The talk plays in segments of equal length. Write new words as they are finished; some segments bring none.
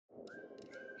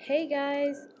Hey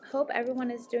guys, hope everyone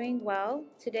is doing well.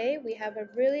 Today we have a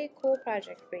really cool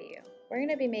project for you. We're going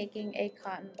to be making a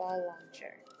cotton ball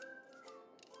launcher.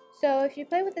 So if you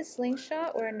played with a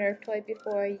slingshot or a Nerf toy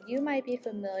before, you might be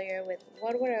familiar with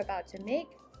what we're about to make,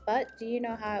 but do you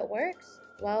know how it works?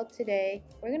 Well, today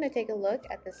we're going to take a look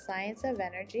at the science of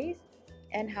energies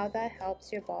and how that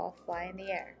helps your ball fly in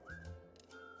the air.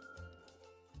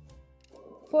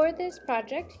 For this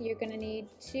project, you're going to need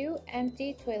 2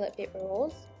 empty toilet paper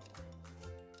rolls,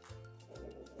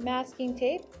 masking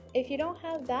tape. If you don't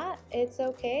have that, it's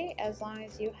okay as long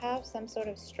as you have some sort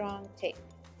of strong tape.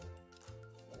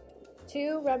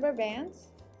 2 rubber bands,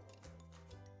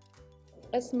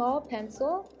 a small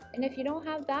pencil, and if you don't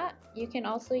have that, you can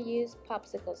also use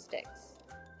popsicle sticks.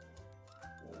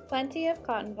 Plenty of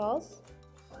cotton balls,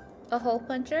 a hole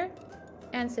puncher,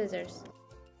 and scissors.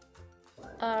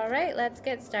 Alright, let's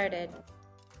get started.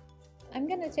 I'm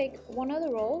going to take one of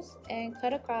the rolls and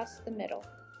cut across the middle.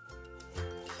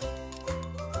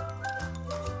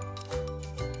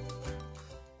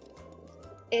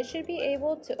 It should be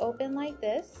able to open like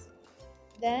this.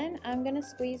 Then I'm going to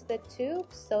squeeze the tube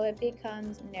so it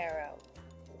becomes narrow.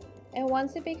 And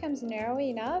once it becomes narrow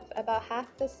enough, about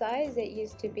half the size it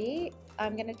used to be,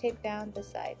 I'm going to tape down the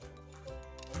side.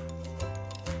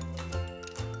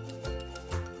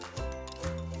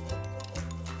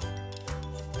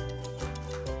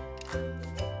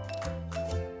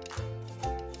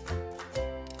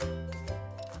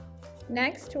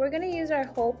 Next, we're going to use our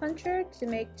hole puncher to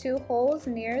make 2 holes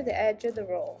near the edge of the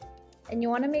roll. And you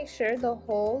want to make sure the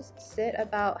holes sit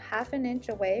about half an inch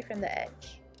away from the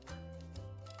edge.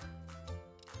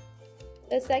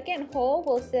 The second hole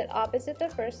will sit opposite the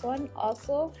first one,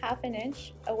 also half an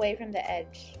inch away from the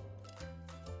edge.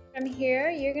 From here,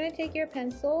 you're going to take your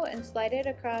pencil and slide it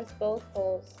across both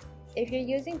holes. If you're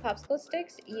using popsicle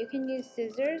sticks, you can use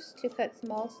scissors to cut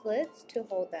small slits to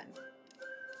hold them.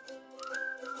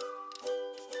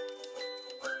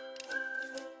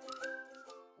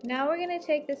 Now we're going to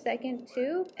take the second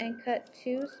tube and cut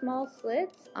 2 small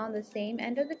slits on the same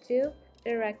end of the tube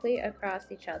directly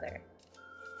across each other.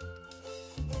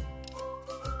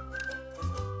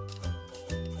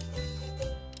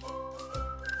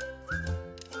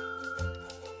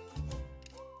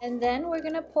 And then we're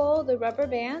going to pull the rubber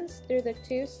bands through the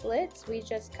 2 slits we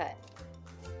just cut.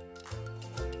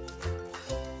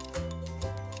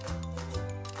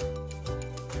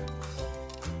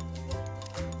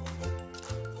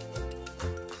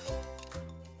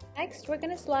 Next, we're going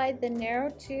to slide the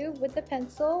narrow tube with the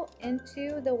pencil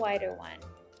into the wider one.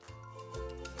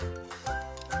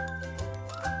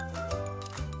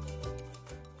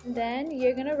 And then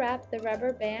you're going to wrap the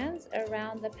rubber bands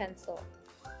around the pencil.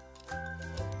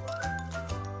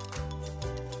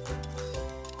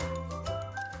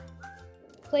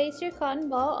 Place your cotton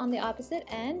ball on the opposite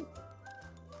end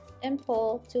and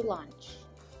pull to launch.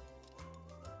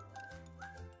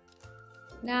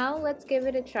 Now let's give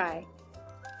it a try.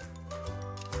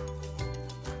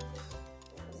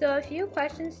 So a few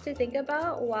questions to think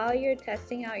about while you're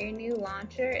testing out your new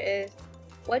launcher is,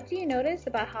 what do you notice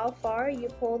about how far you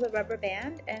pull the rubber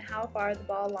band and how far the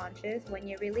ball launches when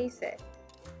you release it?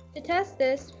 To test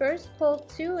this, first pull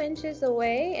 2 inches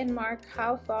away and mark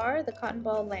how far the cotton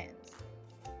ball lands.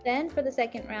 Then for the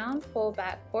second round, pull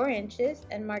back 4 inches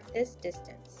and mark this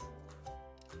distance.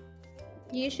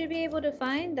 You should be able to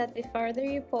find that the farther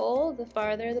you pull, the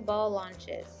farther the ball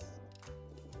launches.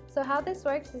 So how this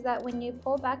works is that when you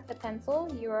pull back the pencil,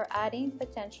 you are adding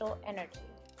potential energy.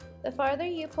 The farther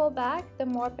you pull back, the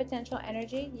more potential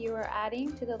energy you are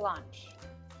adding to the launch.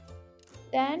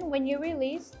 Then when you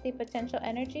release, the potential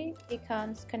energy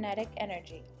becomes kinetic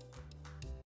energy.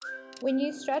 When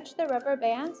you stretch the rubber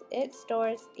bands, it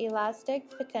stores elastic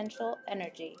potential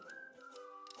energy.